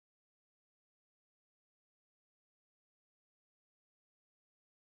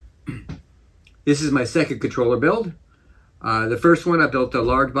This is my second controller build. The first one I built a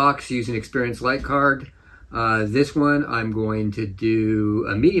large box using Experience Light Card. This one I'm going to do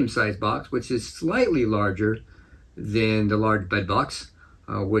a medium-sized box, which is slightly larger than the large bed box,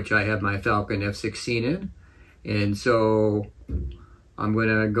 which I have my Falcon F16 in. And so I'm going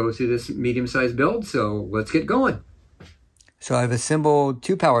to go through this medium-sized build, so let's get going. So I've assembled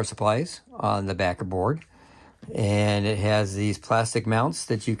two power supplies on the backer board, and it has these plastic mounts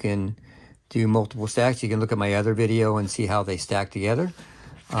that you can do multiple stacks. You can look at my other video and see how they stack together.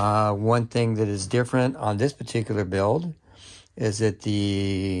 One thing that is different on this particular build is that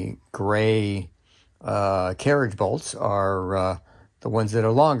the gray carriage bolts are the ones that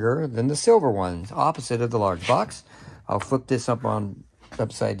are longer than the silver ones, opposite of the large box. I'll flip this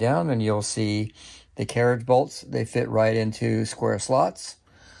upside down and you'll see the carriage bolts. They fit right into square slots.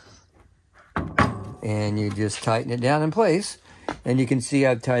 And you just tighten it down in place. And you can see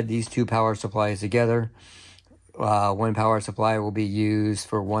I've tied these two power supplies together. One power supply will be used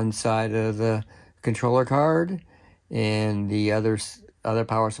for one side of the controller card, and the other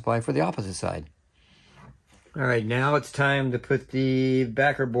power supply for the opposite side. All right, now it's time to put the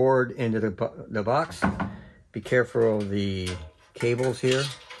backer board into the box. Be careful of the cables here.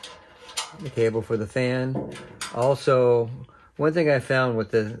 The cable for the fan. Also, one thing I found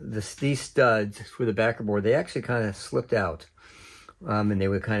with these studs for the backer board, they actually kind of slipped out. And they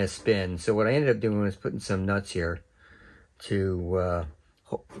would kind of spin. So what I ended up doing was putting some nuts here to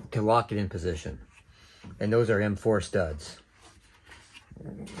lock it in position. And those are M4 studs.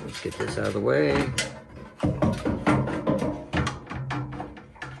 Let's get this out of the way.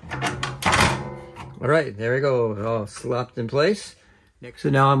 All right, there we go, all slapped in place. So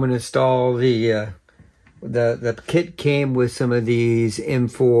now I'm going to install the kit came with some of these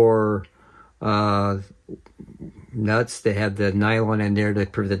M4 nuts. They have the nylon in there to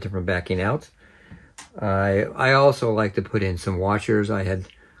prevent them from backing out. I also like to put in some washers. I had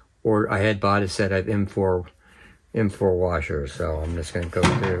bought a set of M4 washers, so I'm just going to go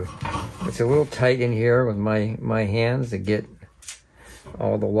through. It's a little tight in here with my hands to get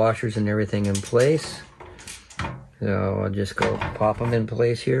all the washers and everything in place. So I'll just go pop them in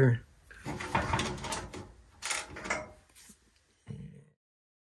place here.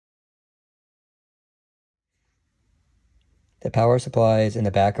 The power supplies and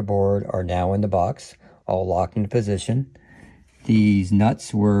the backer board are now in the box, all locked into position. These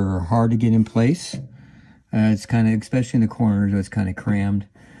nuts were hard to get in place. It's kind of, especially in the corners, it's kind of crammed.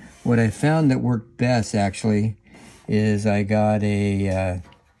 What I found that worked best, actually, is I got a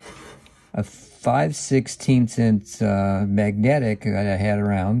 5/16" magnetic that I had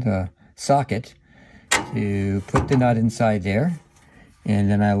around, socket, to put the nut inside there. And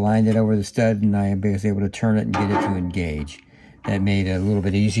then I lined it over the stud, and I was able to turn it and get it to engage. That made it a little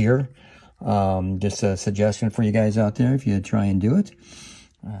bit easier. Just a suggestion for you guys out there if you try and do it.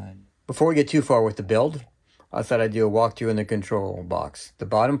 Before we get too far with the build, I thought I'd do a walkthrough in the control box. The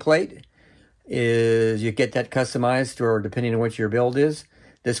bottom plate is, you get that customized, or depending on what your build is.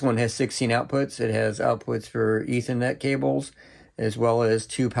 This one has 16 outputs. It has outputs for Ethernet cables, as well as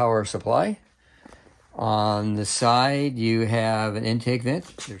 2 power supply. On the side, you have an intake vent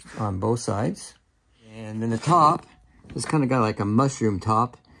on both sides. And then the top, it's kind of got like a mushroom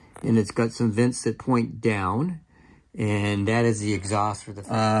top, and it's got some vents that point down, and that is the exhaust for the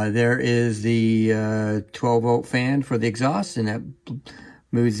fan. There is the 12-volt fan for the exhaust, and that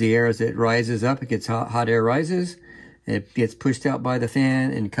moves the air as it rises up. It gets hot air rises, it gets pushed out by the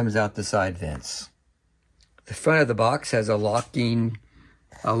fan and comes out the side vents. The front of the box has a lock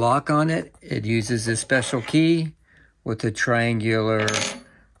on it. It uses a special key with a triangular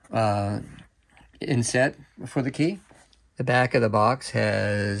inset for the key. The back of the box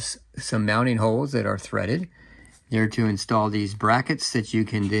has some mounting holes that are threaded. They're to install these brackets that you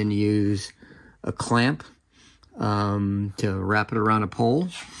can then use a clamp to wrap it around a pole.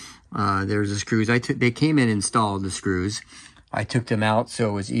 There's the screws. They came in installed, the screws. I took them out so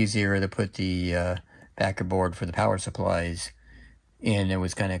it was easier to put the backer board for the power supplies in. It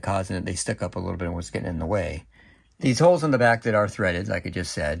was kind of causing it, they stuck up a little bit and was getting in the way. These holes in the back that are threaded, like I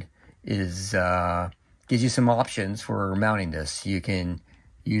just said, gives you some options for mounting this. You can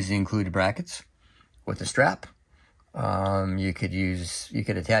use the included brackets with a strap. You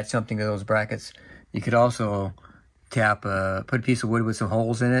could attach something to those brackets. You could also put a piece of wood with some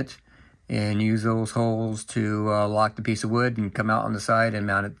holes in it and use those holes to lock the piece of wood and come out on the side and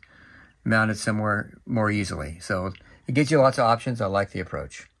mount it somewhere more easily. So it gives you lots of options. I like the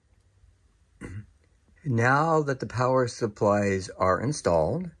approach. Now that the power supplies are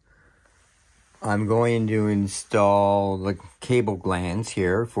installed, I'm going to install the cable glands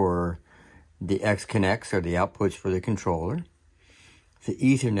here for the X connects are the outputs for the controller. The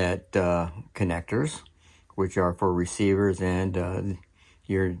Ethernet connectors, which are for receivers and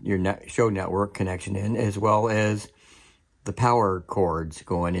your show network connection in, as well as the power cords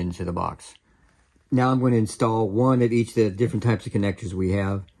going into the box. Now I'm going to install one of each of the different types of connectors we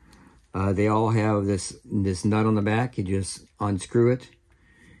have. They all have this nut on the back. You just unscrew it,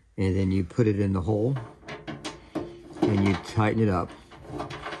 and then you put it in the hole, and you tighten it up.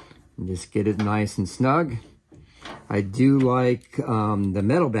 And just get it nice and snug. I do like the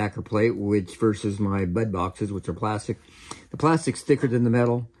metal backer plate, which versus my bud boxes, which are plastic. The plastic's thicker than the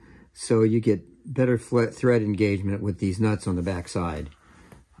metal, so you get better thread engagement with these nuts on the back side.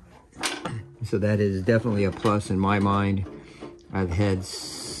 So that is definitely a plus in my mind. I've had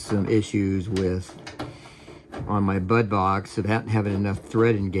some issues with, on my bud box, of not having enough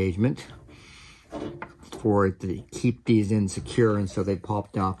thread engagement for it to keep these in secure, and so they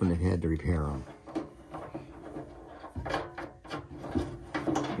popped off when I had to repair them.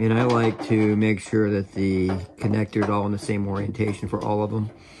 And I like to make sure that the connector is all in the same orientation for all of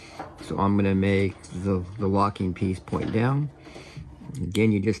them. So I'm going to make the locking piece point down.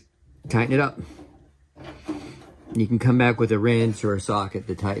 Again, you just tighten it up. You can come back with a wrench or a socket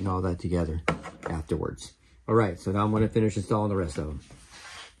to tighten all that together afterwards. All right, so now I'm going to finish installing the rest of them.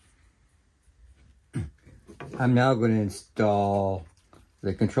 I'm now going to install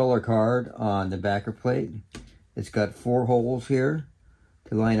the controller card on the backer plate. It's got 4 holes here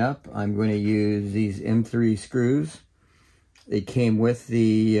to line up. I'm going to use these M3 screws. They came with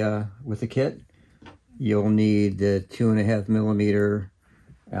the kit. You'll need the 2.5 millimeter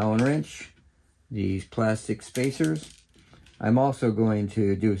Allen wrench, these plastic spacers. I'm also going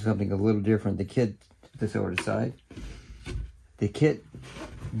to do something a little different. The kit, this over to the side. The kit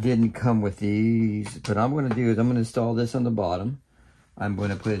didn't come with these, but I'm going to do is I'm going to install this on the bottom. I'm going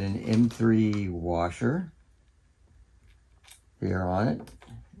to put an M3 washer here on it,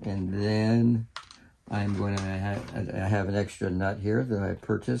 and then I'm going to have an extra nut here that I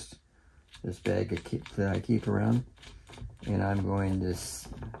purchased, this bag that I keep around, and I'm going to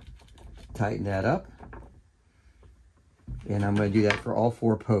tighten that up, and I'm going to do that for all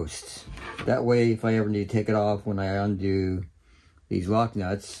 4 posts. That way, if I ever need to take it off when I undo these lock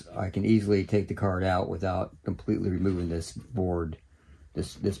nuts, I can easily take the card out without completely removing this board,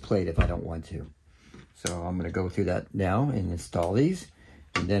 this plate, if I don't want to. So I'm going to go through that now and install these,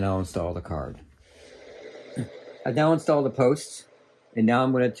 and then I'll install the card. I've now installed the posts, and now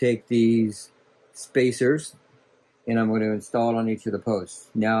I'm going to take these spacers and I'm going to install it on each of the posts.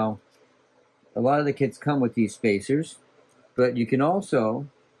 Now, a lot of the kits come with these spacers, but you can also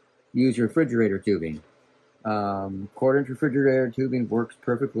use refrigerator tubing. 1/4-inch refrigerator tubing works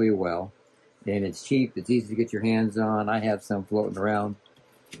perfectly well, and it's cheap. It's easy to get your hands on. I have some floating around.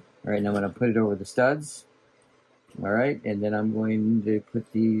 All right, now I'm going to put it over the studs. All right, and then I'm going to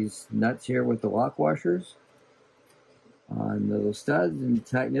put these nuts here with the lock washers on those studs and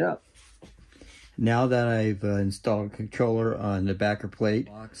tighten it up. Now that I've installed a controller on the backer plate,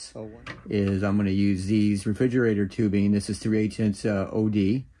 I'm going to use these refrigerator tubing. This is 3/8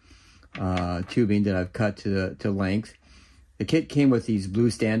 OD tubing that I've cut to length. The kit came with these blue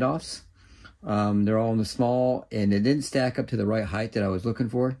standoffs. They're all in the small, and it didn't stack up to the right height that I was looking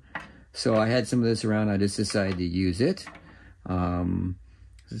for. So I had some of this around. I just decided to use it. And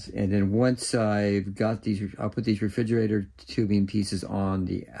then once I've got these, I'll put these refrigerator tubing pieces on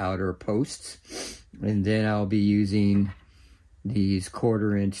the outer posts. And then I'll be using these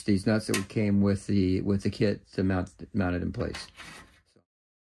 1/4-inch, these nuts that came with the kit to mount it in place.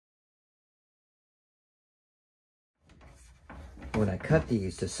 When I cut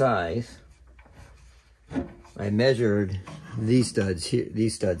these to size, I measured these studs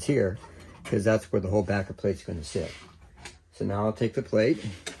here, because that's where the whole backer plate's going to sit. So now I'll take the plate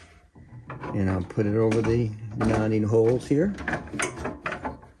and I'll put it over the mounting holes here.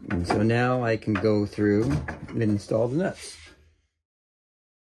 And so now I can go through and install the nuts.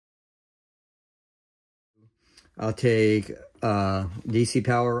 I'll take DC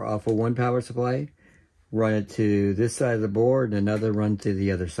power off of one power supply, run it to this side of the board, and another run to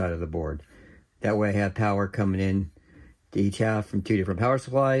the other side of the board. That way I have power coming in to each half from 2 different power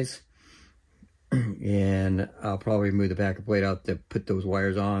supplies. And I'll probably remove the backer plate out to put those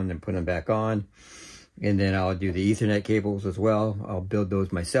wires on and put them back on. And then I'll do the Ethernet cables as well. I'll build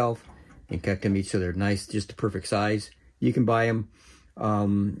those myself and cut them each so they're nice, just the perfect size. You can buy them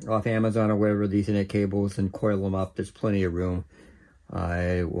off Amazon or wherever, the Ethernet cables, and coil them up. There's plenty of room.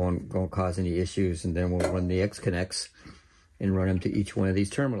 It won't cause any issues. And then we'll run the X connects and run them to each one of these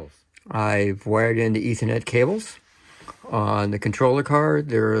terminals. I've wired in the Ethernet cables On the controller card,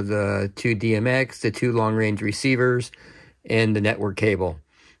 there are the 2 DMX, the 2 long-range receivers, and the network cable,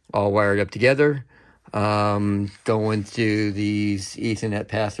 all wired up together. Go into these Ethernet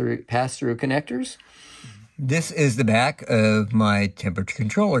pass-through connectors. This is the back of my temperature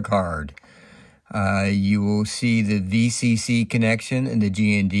controller card. You will see the VCC connection and the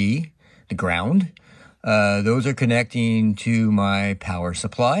GND, the ground. Those are connecting to my power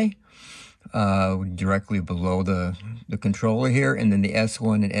supply, directly below the controller here. And then the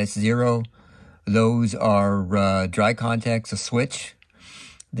S1 and S0, those are dry contacts, a switch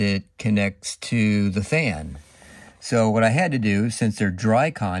that connects to the fan. So what I had to do, since they're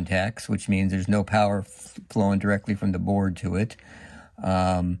dry contacts, which means there's no power flowing directly from the board to it,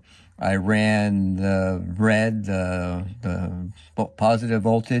 I ran the red, the positive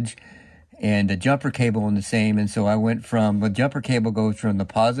voltage, and the jumper cable in the same. And so I went from, the jumper cable goes from the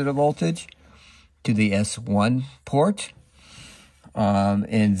positive voltage to the S1 port.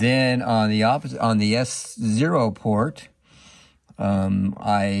 And then on the opposite, on the S0 port,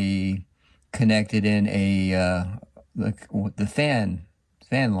 I connected in the fan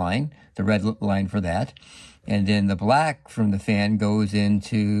line, the red line for that. And then the black from the fan goes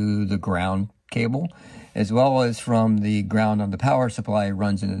into the ground cable, as well as from the ground on the power supply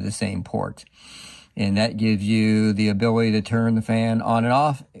runs into the same port. And that gives you the ability to turn the fan on and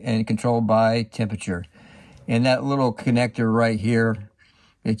off and controlled by temperature. And that little connector right here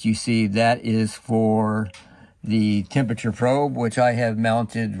that you see, that is for the temperature probe, which I have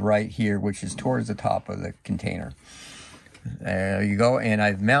mounted right here, which is towards the top of the container. There you go. And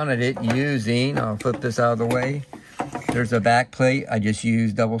I've mounted it using, I'll flip this out of the way. There's a back plate. I just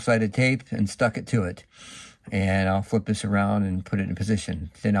used double-sided tape and stuck it to it. And I'll flip this around and put it in position.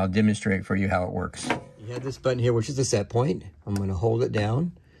 Then I'll demonstrate for you how it works. You have this button here, which is the set point. I'm going to hold it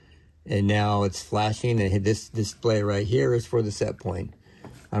down. And now it's flashing. And this display right here is for the set point.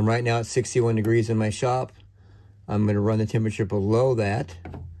 I'm right now at 61 degrees in my shop. I'm going to run the temperature below that.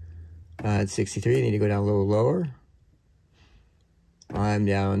 At 63, I need to go down a little lower. I'm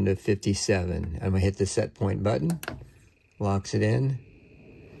down to 57. I'm going to hit the set point button. Locks it in.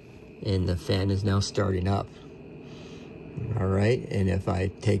 And the fan is now starting up. All right, and if I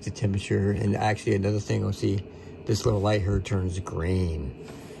take the temperature, and actually another thing, I'll see this little light here turns green.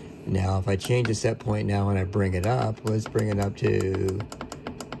 Now, if I change the set point now and I bring it up, let's bring it up to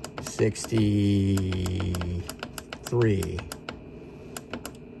 63.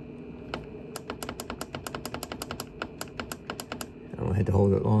 I had to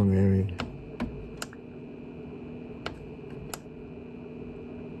hold it longer.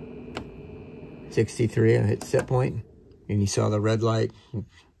 63, I hit set point, and you saw the red light.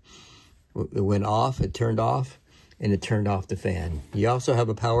 It went off, it turned off, and it turned off the fan. You also have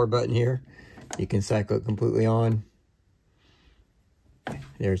a power button here. You can cycle it completely on.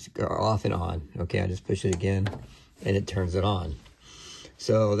 There's off and on. Okay, I just push it again, and it turns it on.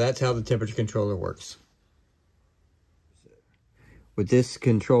 So that's how the temperature controller works. With this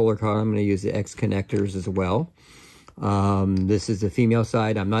controller card, I'm going to use the X connectors as well. This is the female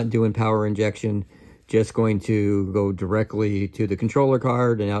side. I'm not doing power injection, just going to go directly to the controller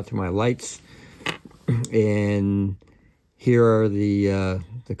card and out to my lights. And here are the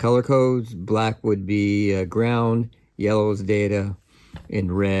color codes. Black would be ground, yellow is data,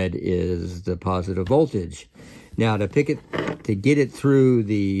 and red is the positive voltage. Now to get it through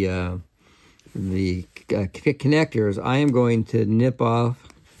the connectors, I am going to nip off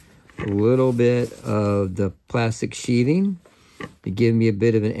a little bit of the plastic sheathing to give me a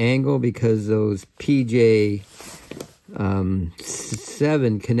bit of an angle, because those PJ7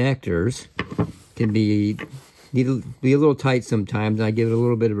 connectors can need to be a little tight sometimes, and I give it a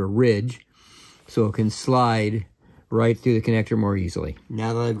little bit of a ridge so it can slide right through the connector more easily.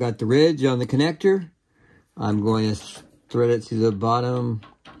 Now that I've got the ridge on the connector, I'm going to thread it to the bottom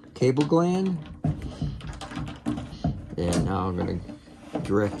cable gland, and now I'm going to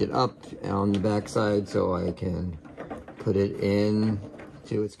direct it up on the back side so I can put it in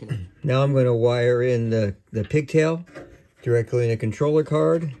to its connector. Now I'm going to wire in the pigtail directly in a controller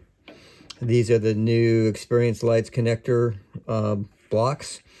card. These are the new Experience Lights connector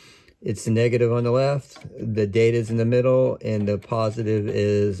blocks. It's the negative on the left, the data is in the middle, and the positive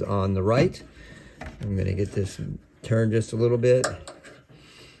is on the right. I'm going to get this turned just a little bit.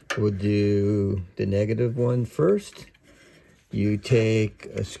 We'll do the negative one first. You take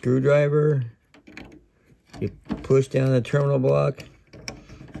a screwdriver, you push down the terminal block,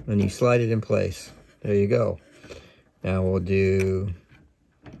 and you slide it in place. There you go. Now we'll do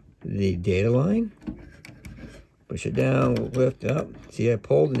the data line. Push it down, lift up. See, I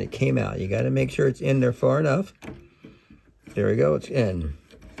pulled and it came out. You got to make sure it's in there far enough. There we go, it's in.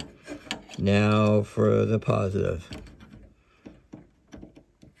 Now for the positive.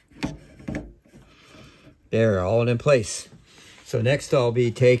 There, all in place. So next I'll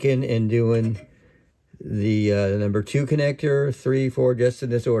be taking and doing the number 2 connector, 3, 4, just in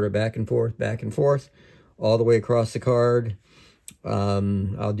this order, back and forth, all the way across the card.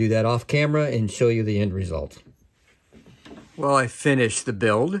 I'll do that off camera and show you the end result. Well, I finished the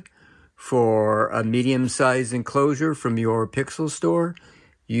build for a medium-sized enclosure from your Pixel store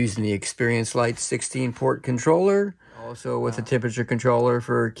using the Experience Lite 16-port controller, also with a temperature controller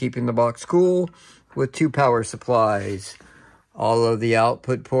for keeping the box cool, with 2 power supplies. All of the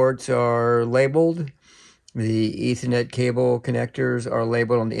output ports are labeled. The Ethernet cable connectors are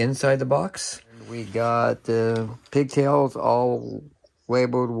labeled on the inside of the box. We got the pigtails all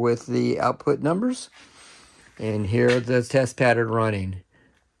labeled with the output numbers. And here's the test pattern running.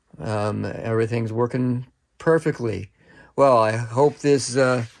 Everything's working perfectly. Well, I hope this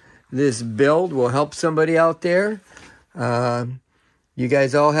this build will help somebody out there. You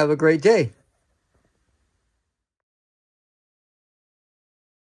guys all have a great day.